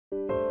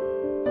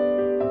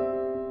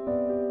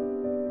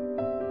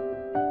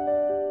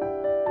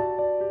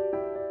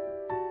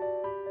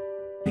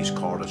He's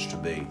called us to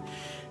be.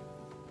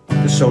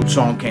 This old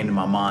song came to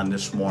my mind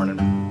this morning.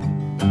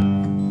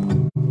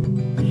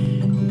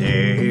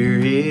 There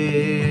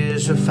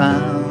is a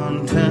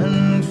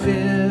fountain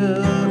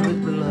filled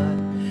with blood,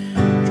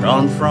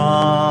 drawn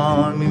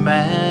from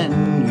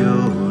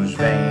Emmanuel's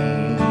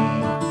vein,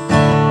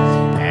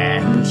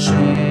 and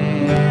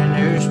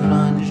sinners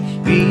plunge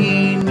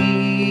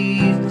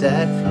beneath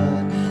that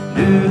flood,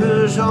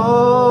 lose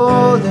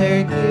all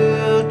their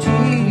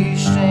guilty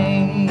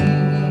stain,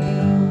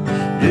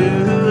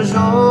 lose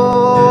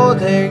all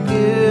their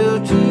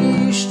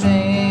guilty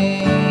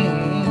stain,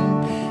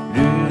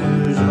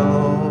 lose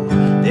all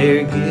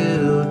their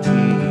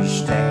guilty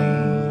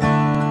stain,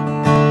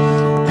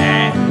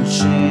 and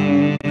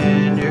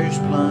sinners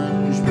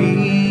plunge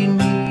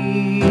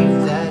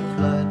beneath that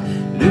flood,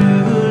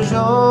 lose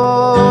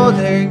all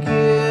their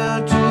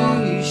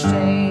guilty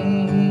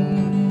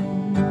stain.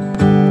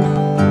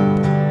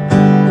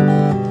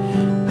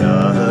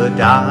 The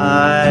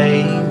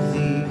dying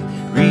thief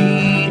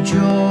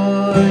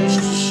rejoiced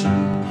to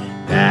see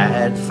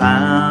that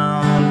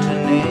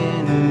fountain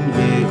in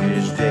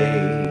his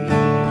day,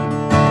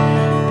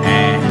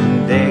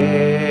 and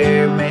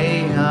there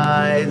may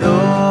I,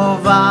 though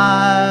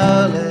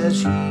vile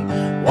as he,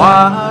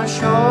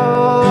 wash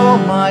all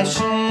my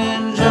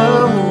sins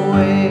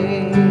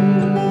away,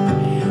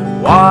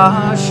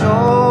 wash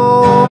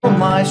all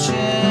my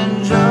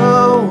sins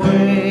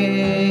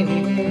away,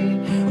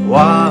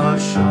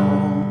 wash all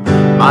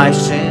my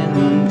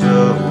sins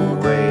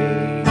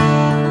away.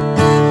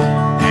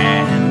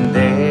 And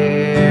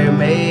there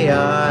may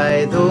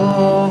I,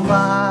 though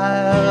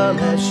vile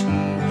as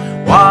he,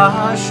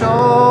 wash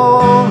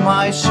all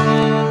my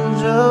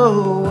sins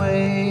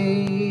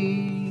away.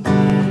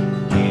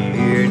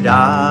 Dear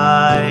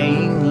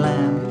dying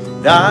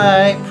Lamb,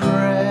 thy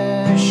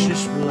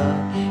precious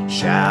blood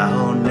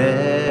shall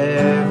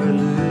never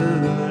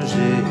lose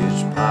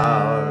its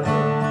power,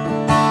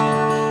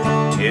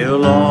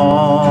 till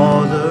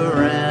all the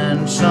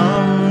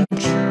ransomed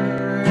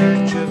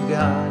church of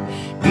God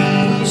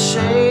be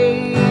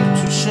saved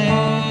to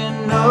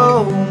sin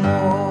no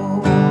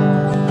more,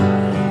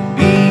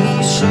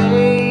 be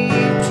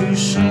saved to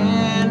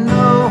sin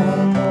no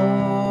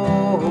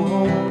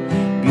more,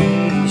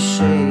 be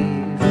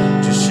saved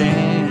to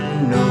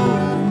sin no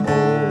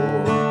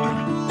more,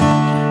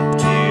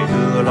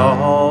 till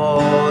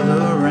all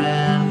the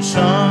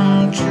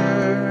ransomed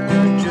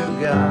church of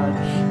God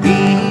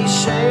be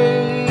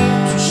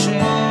saved to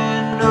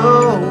sin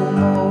no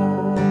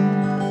more.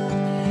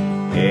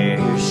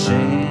 Ere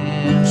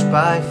since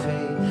by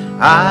faith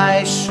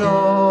I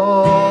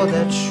saw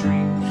that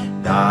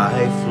stream,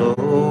 thy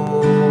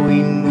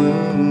flowing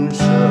wounds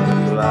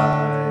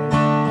supply,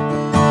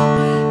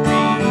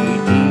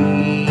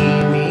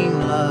 redeeming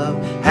love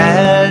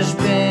has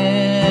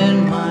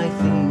been my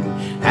theme,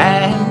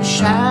 and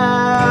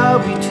shall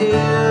be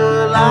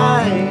till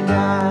I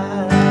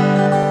die,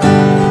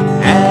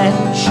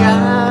 and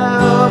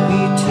shall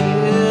be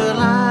till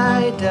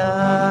I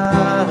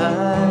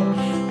die,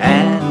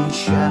 and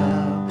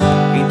shall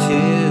be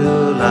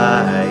till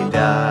I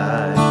die.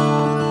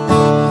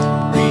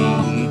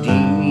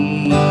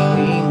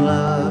 Redeeming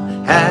love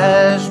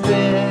has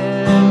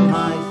been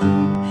my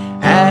theme,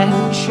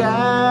 and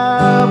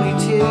shall be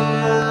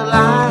till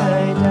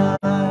I die,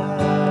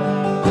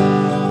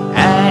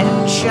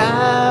 and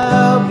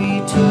shall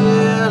be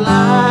till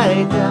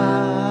I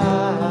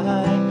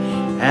die,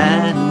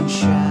 and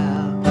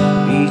shall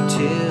be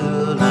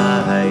till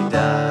I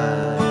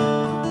die.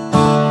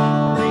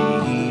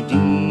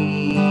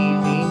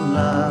 Redeeming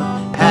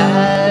love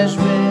has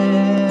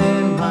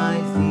been my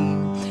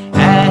theme,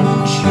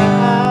 and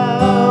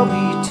shall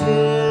be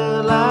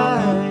till I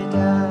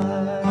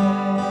die.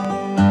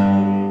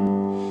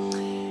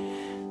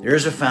 There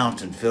is a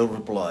fountain filled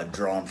with blood,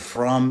 drawn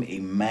from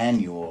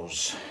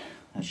Emmanuel's,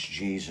 that's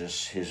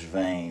Jesus, his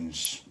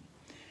veins,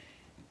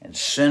 and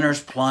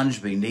sinners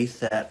plunge beneath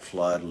that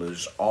flood,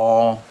 lose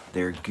all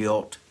their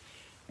guilt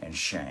and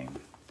shame.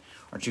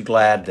 Aren't you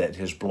glad that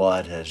his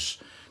blood has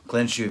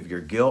cleansed you of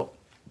your guilt,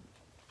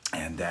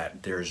 and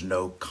that there is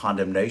no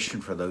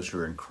condemnation for those who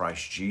are in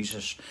Christ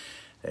Jesus,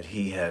 that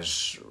he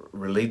has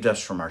relieved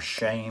us from our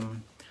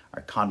shame,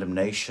 our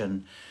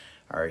condemnation,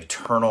 our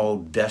eternal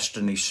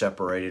destiny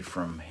separated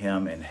from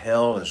him in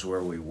hell is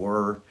where we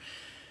were.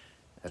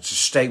 That's the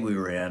state we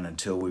were in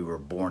until we were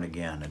born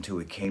again, until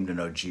we came to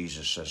know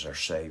Jesus as our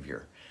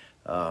Savior.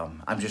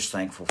 I'm just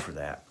thankful for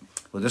that.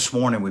 Well, this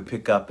morning we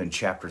pick up in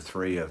chapter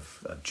 3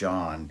 of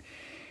John,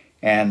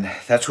 and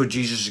that's what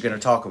Jesus is going to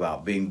talk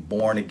about, being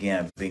born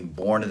again, being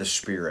born of the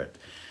Spirit.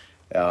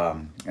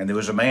 And there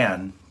was a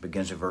man,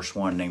 begins at verse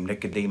 1, named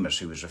Nicodemus,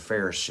 who was a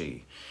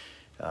Pharisee.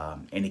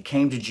 And he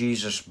came to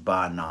Jesus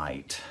by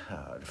night.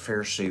 The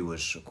Pharisee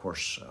was, of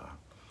course,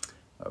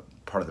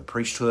 part of the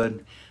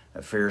priesthood.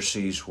 The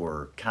Pharisees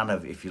were kind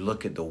of, if you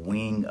look at the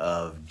wing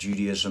of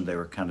Judaism, they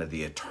were kind of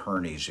the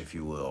attorneys, if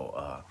you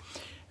will,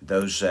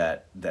 those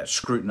that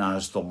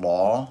scrutinized the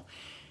law.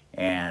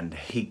 And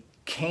he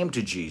came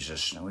to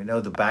Jesus. Now we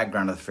know the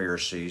background of the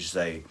Pharisees.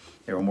 They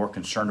were more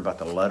concerned about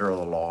the letter of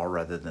the law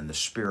rather than the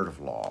spirit of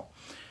law.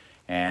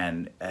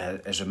 And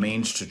as a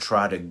means to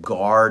try to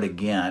guard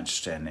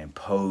against and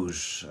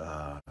impose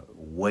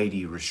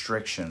weighty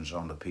restrictions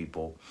on the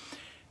people,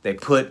 they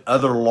put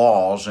other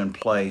laws in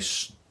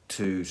place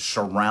to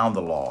surround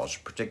the laws,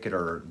 in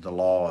particular the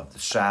law of the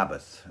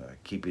Sabbath,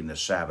 keeping the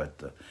Sabbath,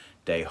 the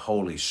day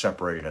holy,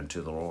 separated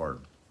unto the Lord.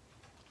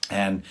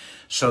 And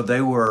so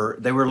they were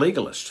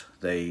legalist.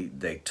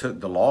 They took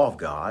the law of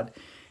God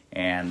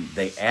and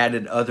they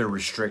added other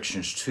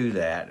restrictions to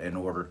that in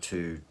order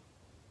to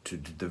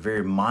the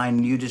very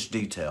minutest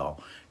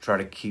detail, try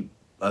to keep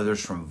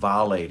others from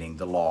violating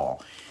the law.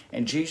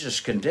 And Jesus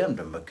condemned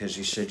them because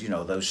he said,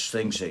 those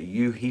things that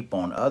you heap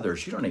on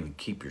others, you don't even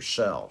keep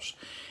yourselves.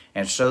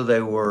 And so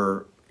they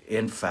were,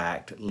 in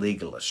fact,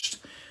 legalists.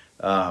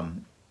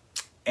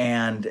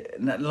 And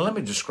let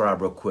me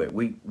describe real quick.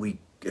 We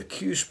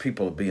accuse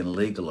people of being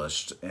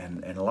legalists,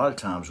 and a lot of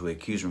times we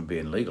accuse them of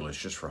being legalists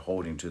just for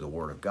holding to the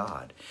Word of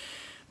God.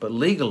 But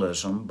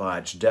legalism, by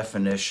its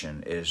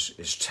definition,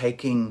 is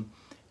taking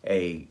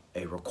a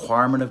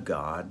requirement of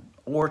God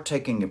or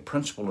taking a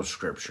principle of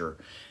Scripture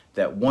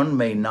that one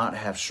may not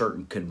have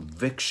certain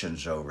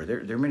convictions over.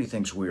 There are many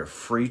things we are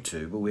free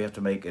to, but we have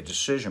to make a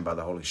decision by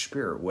the Holy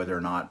Spirit whether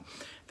or not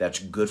that's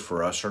good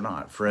for us or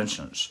not. For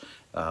instance,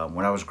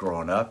 when I was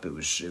growing up, it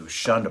was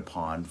shunned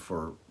upon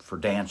for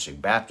dancing.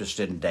 Baptists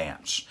didn't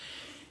dance.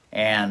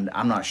 And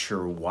I'm not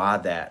sure why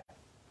that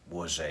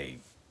was a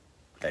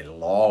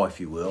law, if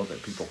you will,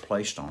 that people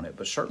placed on it,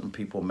 but certain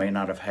people may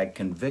not have had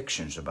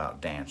convictions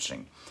about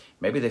dancing.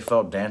 Maybe they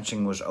felt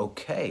dancing was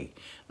okay.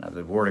 Now,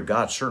 the Word of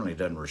God certainly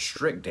doesn't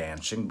restrict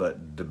dancing,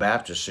 but the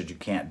Baptist said you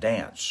can't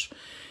dance.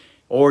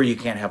 Or you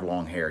can't have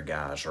long hair,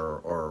 guys,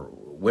 or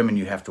women,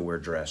 you have to wear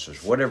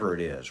dresses, whatever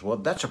it is. Well,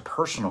 that's a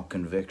personal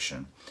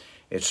conviction.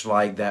 It's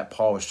like that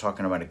Paul was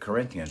talking about in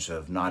Corinthians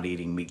of not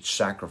eating meat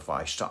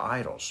sacrificed to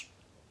idols.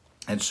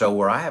 And so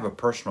where I have a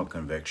personal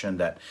conviction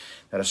that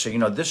I say,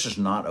 this is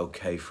not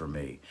okay for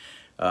me.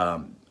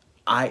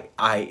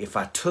 If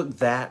I took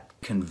that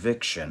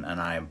conviction and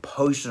I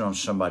imposed it on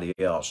somebody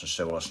else and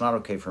said, well, it's not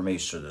okay for me,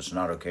 so it's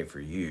not okay for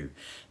you,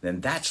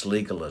 then that's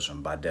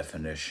legalism by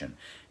definition.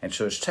 And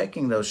so it's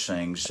taking those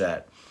things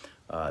that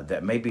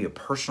may be a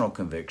personal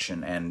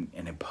conviction and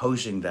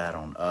imposing that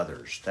on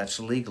others. That's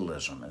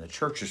legalism, and the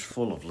church is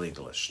full of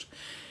legalists.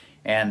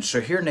 And so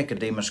here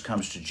Nicodemus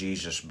comes to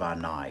Jesus by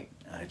night.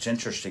 It's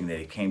interesting that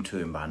he came to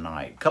him by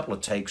night. A couple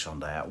of takes on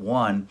that.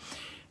 One,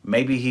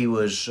 maybe he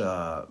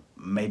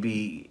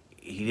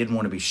didn't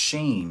want to be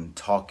seen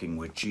talking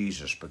with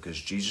Jesus because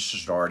Jesus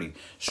has already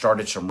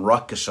started some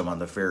ruckus among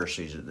the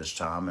Pharisees at this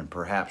time, and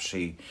perhaps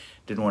he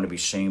didn't want to be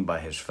seen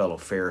by his fellow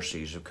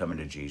Pharisees of coming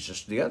to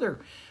Jesus. The other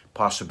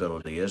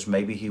possibility is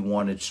maybe he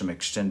wanted some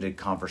extended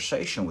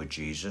conversation with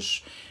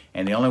Jesus,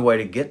 and the only way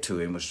to get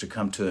to him was to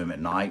come to him at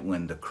night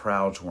when the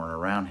crowds weren't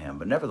around him.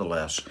 But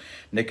nevertheless,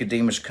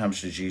 Nicodemus comes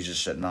to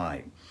Jesus at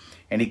night.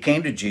 And he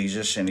came to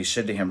Jesus and he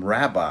said to him,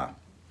 Rabbi,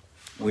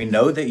 we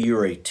know that you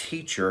are a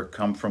teacher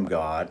come from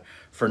God,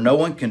 for no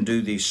one can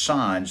do these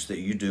signs that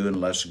you do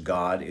unless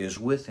God is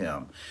with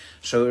him.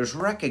 So it was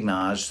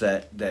recognized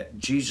that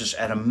Jesus,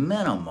 at a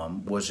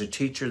minimum, was a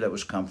teacher that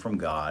was come from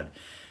God,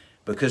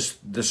 because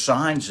the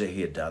signs that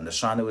he had done, the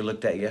sign that we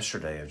looked at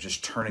yesterday of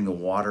just turning the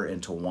water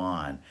into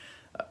wine,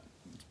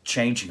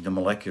 changing the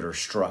molecular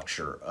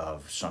structure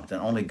of something,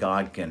 only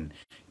God can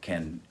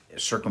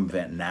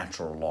circumvent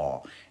natural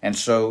law. And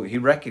so he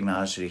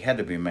recognized that he had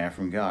to be a man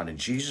from God. And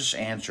Jesus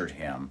answered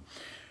him,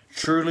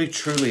 truly,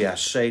 truly, I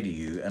say to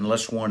you,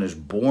 unless one is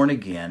born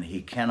again,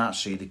 he cannot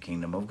see the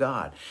kingdom of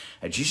God.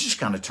 And Jesus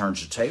kind of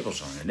turns the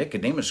tables on him.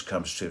 Nicodemus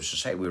comes to him and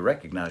says, hey, we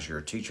recognize you're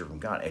a teacher from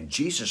God. And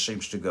Jesus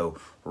seems to go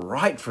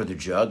right for the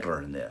jugular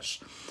in this,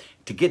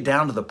 to get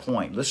down to the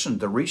point. Listen,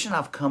 the reason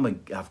I've come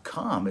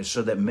is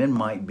so that men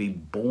might be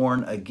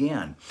born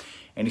again.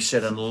 And he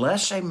said,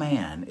 unless a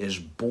man is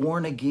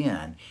born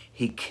again,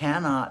 he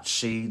cannot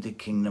see the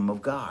kingdom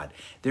of God.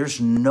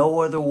 There's no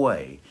other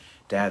way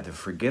to have the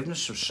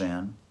forgiveness of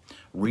sin,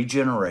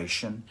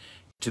 regeneration,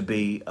 to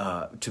be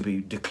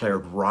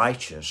declared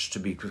righteous, to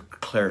be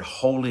declared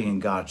holy in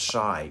God's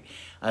sight,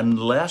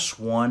 unless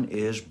one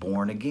is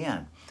born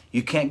again.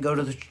 You can't go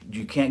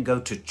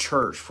to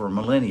church for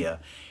millennia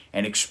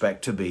and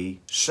expect to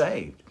be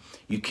saved.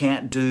 You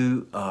can't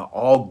do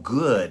all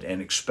good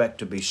and expect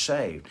to be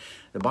saved.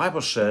 The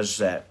Bible says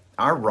that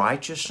our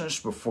righteousness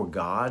before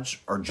God's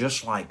are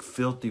just like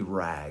filthy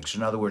rags.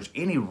 In other words,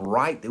 any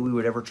right that we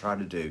would ever try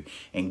to do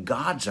in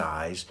God's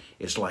eyes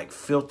is like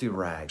filthy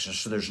rags. And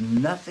so there's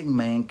nothing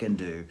man can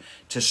do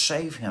to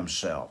save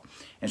himself.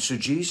 And so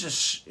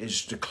Jesus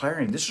is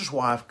declaring, this is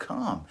why I've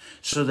come,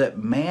 so that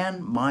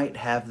man might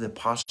have the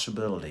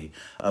possibility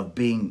of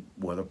being,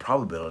 well, the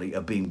probability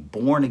of being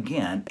born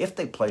again if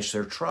they place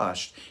their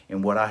trust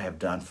in what I have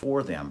done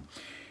for them.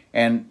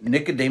 And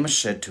Nicodemus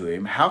said to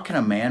him, how can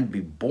a man be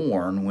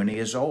born when he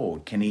is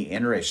old? Can he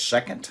enter a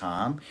second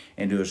time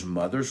into his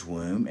mother's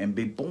womb and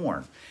be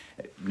born?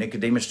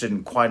 Nicodemus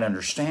didn't quite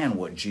understand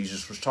what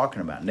Jesus was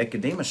talking about.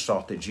 Nicodemus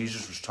thought that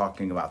Jesus was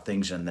talking about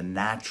things in the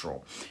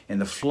natural, in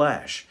the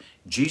flesh.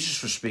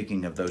 Jesus was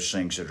speaking of those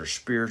things that are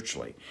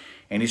spiritually.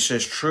 And he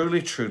says,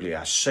 truly, truly,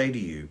 I say to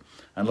you,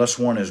 unless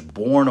one is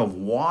born of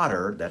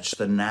water, that's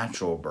the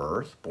natural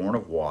birth, born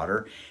of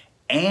water,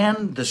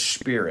 and the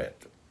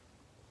Spirit,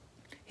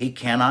 he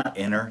cannot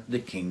enter the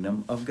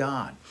kingdom of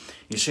God.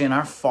 You see, in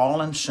our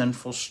fallen,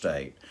 sinful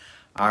state,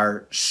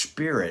 our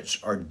spirits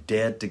are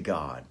dead to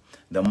God.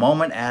 The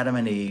moment Adam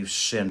and Eve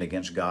sinned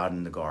against God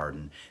in the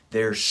garden,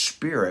 their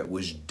spirit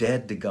was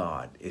dead to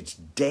God. It's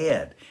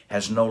dead,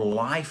 has no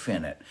life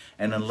in it.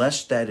 And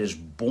unless that is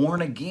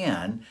born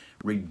again,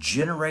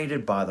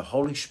 regenerated by the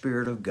Holy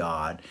Spirit of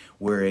God,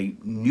 where a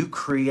new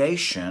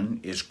creation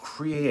is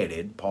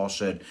created. Paul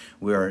said,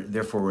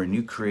 therefore we're a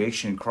new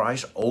creation in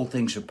Christ. Old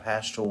things have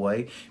passed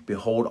away.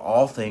 Behold,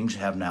 all things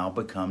have now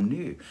become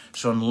new.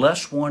 So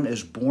unless one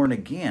is born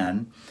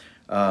again,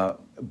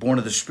 born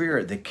of the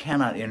Spirit, they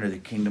cannot enter the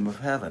kingdom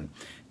of heaven.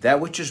 That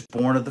which is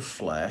born of the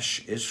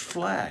flesh is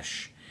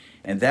flesh,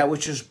 and that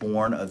which is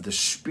born of the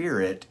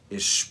Spirit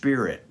is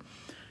spirit.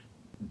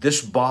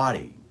 This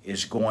body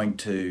is going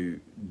to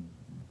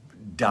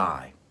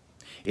die.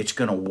 It's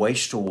going to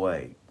waste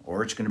away,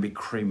 or it's going to be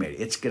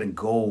cremated. It's going to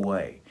go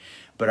away.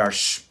 But our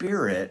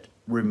spirit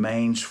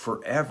remains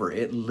forever.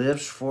 It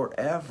lives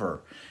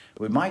forever.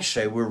 We might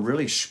say we're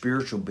really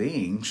spiritual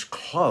beings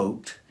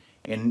cloaked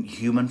in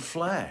human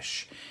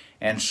flesh.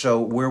 And so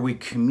where we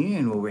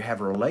commune, where we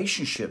have a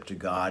relationship to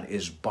God,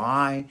 is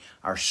by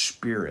our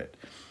spirit.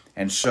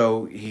 And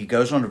so he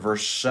goes on to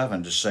verse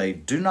 7 to say,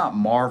 do not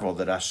marvel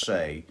that I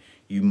say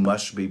you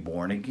must be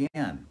born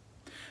again.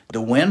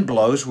 The wind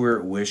blows where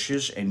it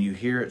wishes, and you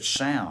hear its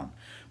sound,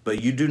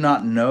 but you do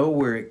not know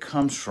where it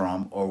comes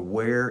from or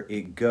where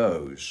it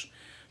goes.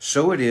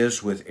 So it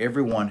is with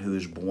everyone who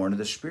is born of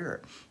the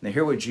Spirit. Now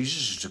hear what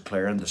Jesus is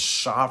declaring, the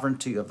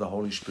sovereignty of the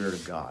Holy Spirit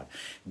of God.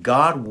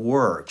 God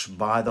works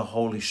by the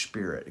Holy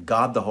Spirit.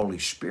 God, the Holy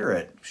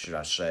Spirit, should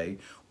I say,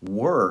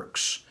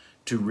 works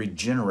to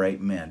regenerate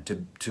men,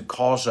 to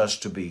cause us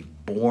to be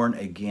born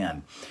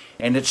again.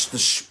 And it's the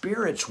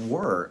Spirit's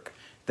work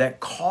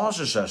that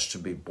causes us to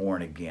be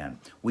born again.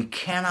 We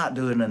cannot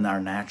do it in our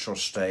natural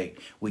state.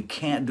 We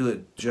can't do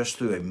it just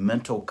through a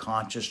mental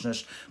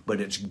consciousness,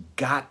 but it's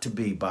got to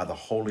be by the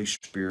Holy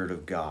Spirit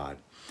of God.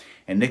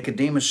 And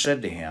Nicodemus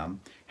said to him,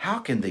 how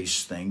can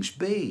these things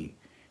be?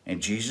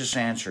 And Jesus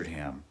answered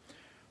him,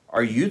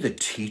 are you the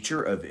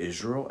teacher of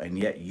Israel, and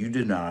yet you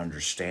do not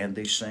understand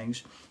these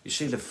things? You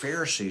see, the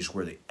Pharisees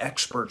were the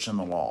experts in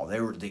the law.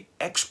 They were the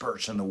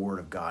experts in the Word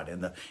of God,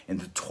 in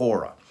the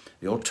Torah,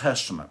 the Old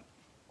Testament.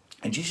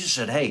 And Jesus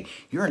said, hey,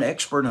 you're an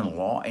expert in the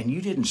law, and you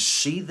didn't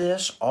see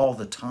this all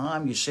the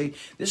time. You see,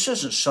 this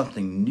isn't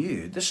something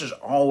new. This has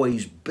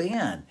always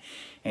been.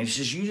 And he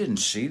says, you didn't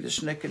see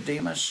this,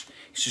 Nicodemus?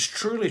 He says,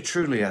 truly,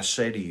 truly, I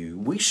say to you,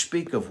 we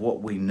speak of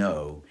what we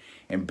know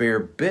and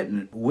bear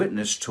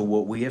witness to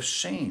what we have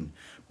seen,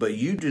 but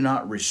you do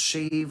not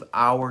receive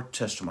our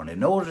testimony.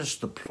 Notice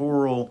the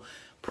plural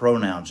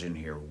pronouns in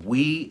here,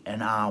 we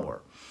and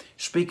our.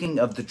 Speaking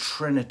of the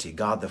Trinity,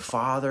 God the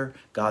Father,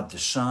 God the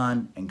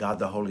Son, and God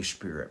the Holy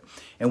Spirit.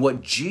 And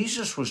what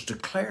Jesus was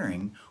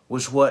declaring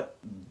was what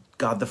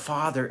God the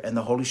Father and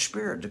the Holy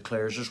Spirit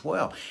declares as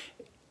well.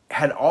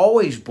 Had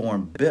always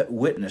borne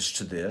witness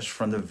to this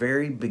from the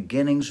very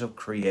beginnings of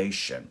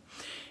creation.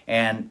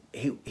 And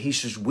he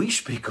says, we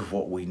speak of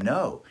what we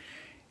know.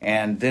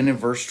 And then in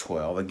verse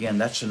 12, again,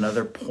 that's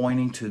another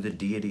pointing to the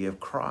deity of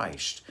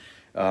Christ.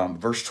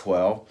 Verse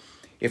 12,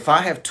 if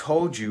I have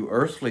told you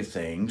earthly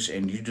things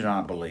and you do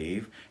not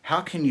believe,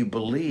 how can you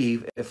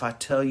believe if I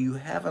tell you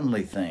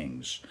heavenly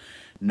things?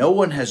 No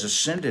one has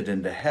ascended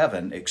into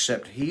heaven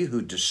except he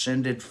who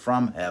descended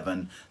from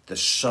heaven, the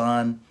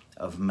Son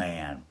of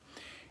Man.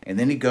 And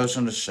then he goes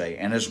on to say,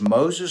 and as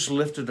Moses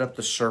lifted up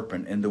the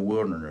serpent in the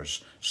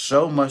wilderness,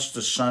 so must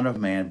the Son of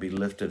Man be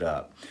lifted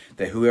up,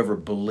 that whoever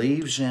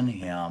believes in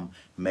him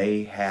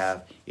may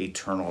have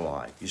eternal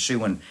life. You see,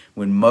 when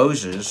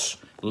Moses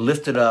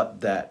lifted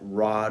up that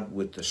rod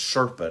with the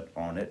serpent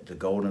on it, the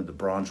gold and the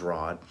bronze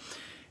rod,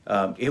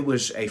 it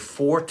was a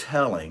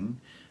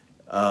foretelling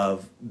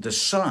of the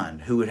Son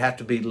who would have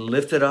to be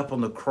lifted up on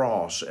the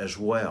cross as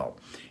well.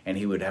 And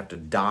he would have to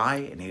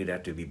die, and he would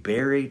have to be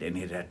buried, and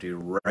he'd have to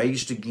be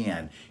raised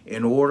again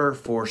in order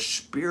for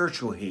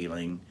spiritual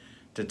healing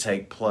to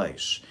take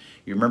place.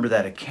 You remember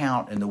that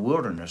account in the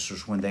wilderness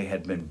was when they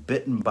had been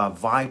bitten by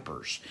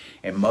vipers,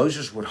 and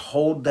Moses would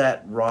hold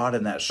that rod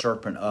and that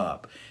serpent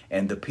up,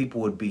 and the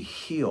people would be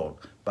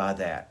healed by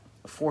that,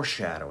 a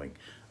foreshadowing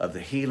of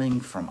the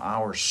healing from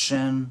our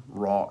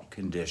sin-wrought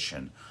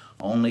condition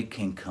only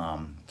can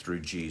come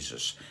through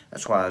Jesus.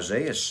 That's why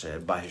Isaiah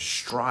said, by his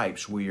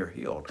stripes we are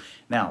healed.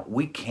 Now,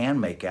 we can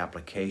make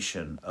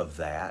application of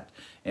that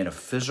in a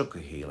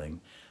physical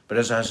healing, but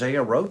as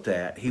Isaiah wrote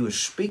that, he was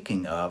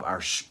speaking of our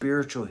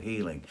spiritual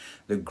healing.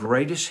 The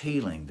greatest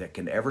healing that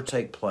can ever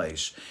take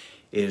place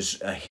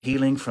is a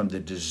healing from the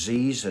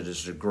disease that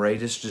is the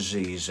greatest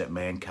disease that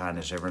mankind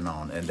has ever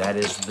known, and that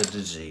is the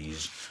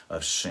disease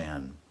of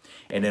sin.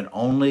 And it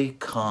only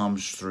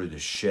comes through the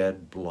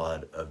shed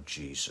blood of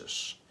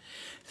Jesus.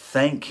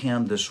 Thank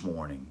Him this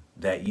morning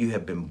that you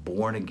have been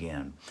born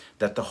again,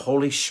 that the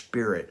Holy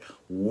Spirit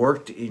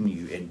worked in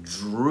you and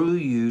drew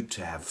you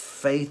to have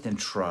faith and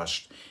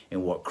trust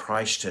in what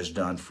Christ has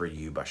done for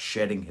you by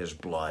shedding His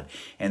blood,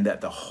 and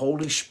that the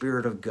Holy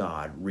Spirit of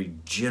God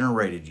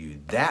regenerated you,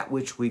 that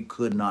which we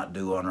could not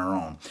do on our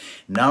own.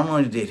 Not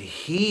only did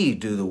He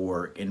do the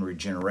work in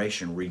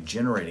regeneration,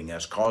 regenerating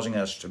us, causing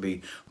us to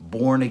be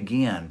born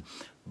again,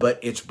 but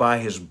it's by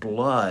His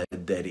blood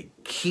that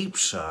it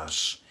keeps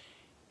us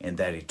in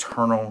that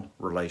eternal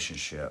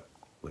relationship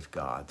with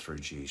God through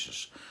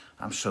Jesus.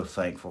 I'm so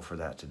thankful for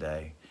that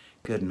today.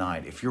 Good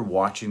night. If you're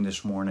watching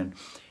this morning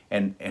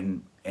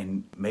and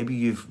maybe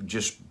you've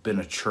just been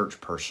a church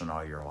person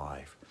all your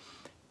life,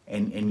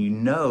 and you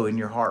know in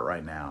your heart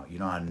right now,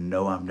 I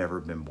know I've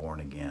never been born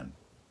again.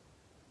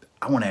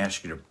 I want to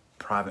ask you to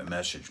private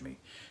message me.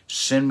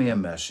 Send me a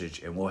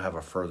message and we'll have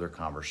a further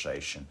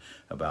conversation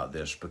about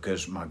this,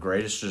 because my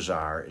greatest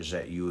desire is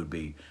that you would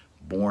be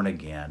born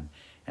again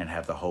and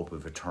have the hope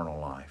of eternal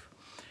life.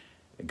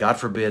 God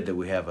forbid that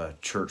we have a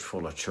church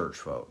full of church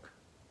folk,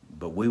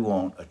 but we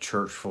want a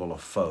church full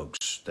of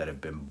folks that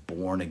have been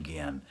born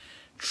again,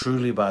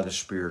 truly by the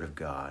Spirit of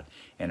God,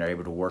 and are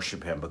able to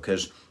worship Him,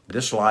 because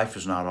this life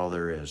is not all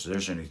there is.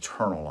 There's an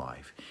eternal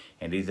life,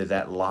 and either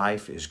that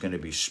life is going to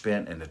be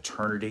spent in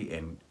eternity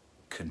in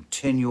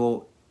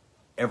continual,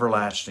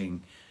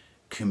 everlasting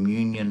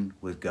communion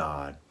with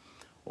God,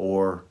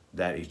 or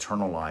that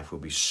eternal life will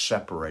be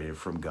separated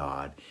from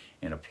God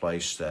in a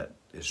place that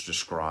is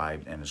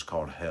described and is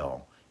called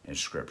hell in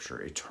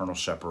Scripture, eternal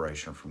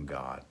separation from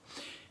God.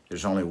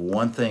 There's only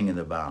one thing in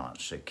the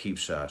balance that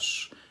keeps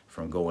us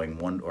from going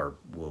one, or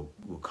will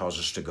cause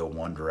us to go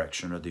one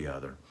direction or the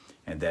other,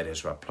 and that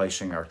is by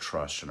placing our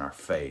trust and our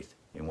faith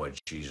in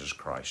what Jesus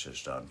Christ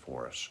has done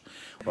for us.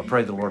 Well, I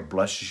pray the Lord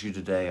blesses you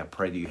today. I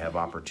pray that you have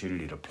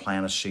opportunity to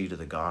plant a seed of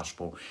the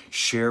gospel.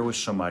 Share with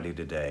somebody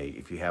today,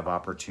 if you have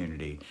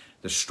opportunity,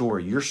 the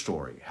story, your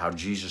story, how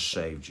Jesus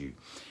saved you.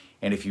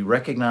 And if you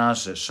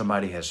recognize that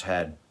somebody has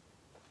had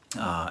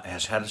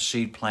a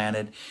seed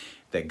planted,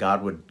 that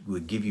God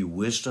would give you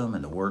wisdom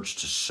and the words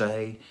to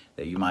say,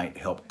 that you might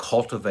help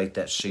cultivate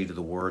that seed of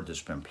the word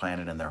that's been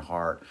planted in their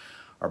heart,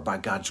 or by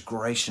God's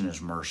grace and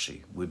His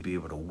mercy, we'd be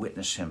able to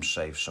witness Him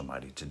save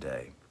somebody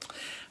today.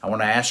 I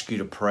want to ask you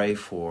to pray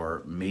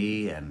for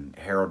me and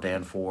Harold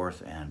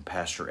Danforth and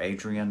Pastor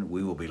Adrian.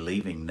 We will be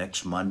leaving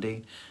next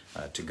Monday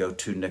to go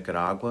to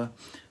Nicaragua.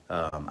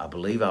 I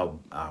believe I'll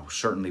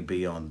certainly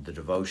be on the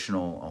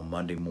devotional on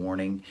Monday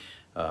morning,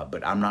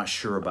 but I'm not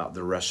sure about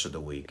the rest of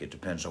the week. It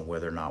depends on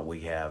whether or not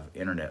we have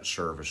internet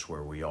service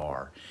where we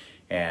are.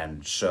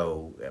 And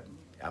so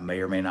I may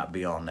or may not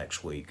be on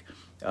next week.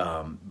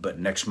 But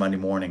next Monday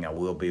morning I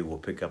will be. We'll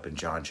pick up in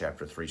John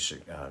chapter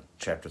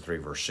 3,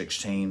 verse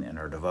 16 in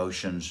our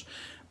devotions.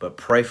 But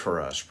pray for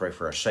us. Pray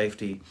for our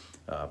safety.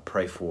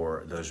 Pray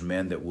for those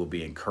men that will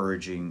be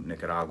encouraging.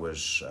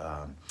 Nicaragua's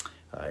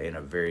in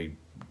a very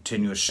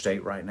tenuous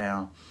state right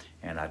now,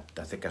 and I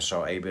think I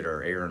saw Abed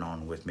or Aaron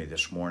on with me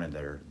this morning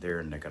that are there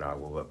in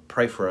Nicaragua. But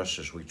pray for us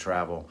as we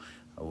travel.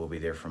 We'll be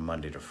there from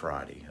Monday to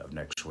Friday of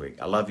next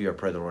week. I love you. I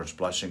pray the Lord's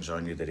blessings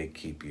on you, that He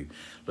keep you.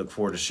 Look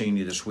forward to seeing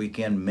you this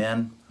weekend.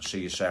 Men, I'll see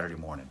you Saturday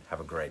morning.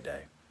 Have a great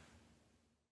day.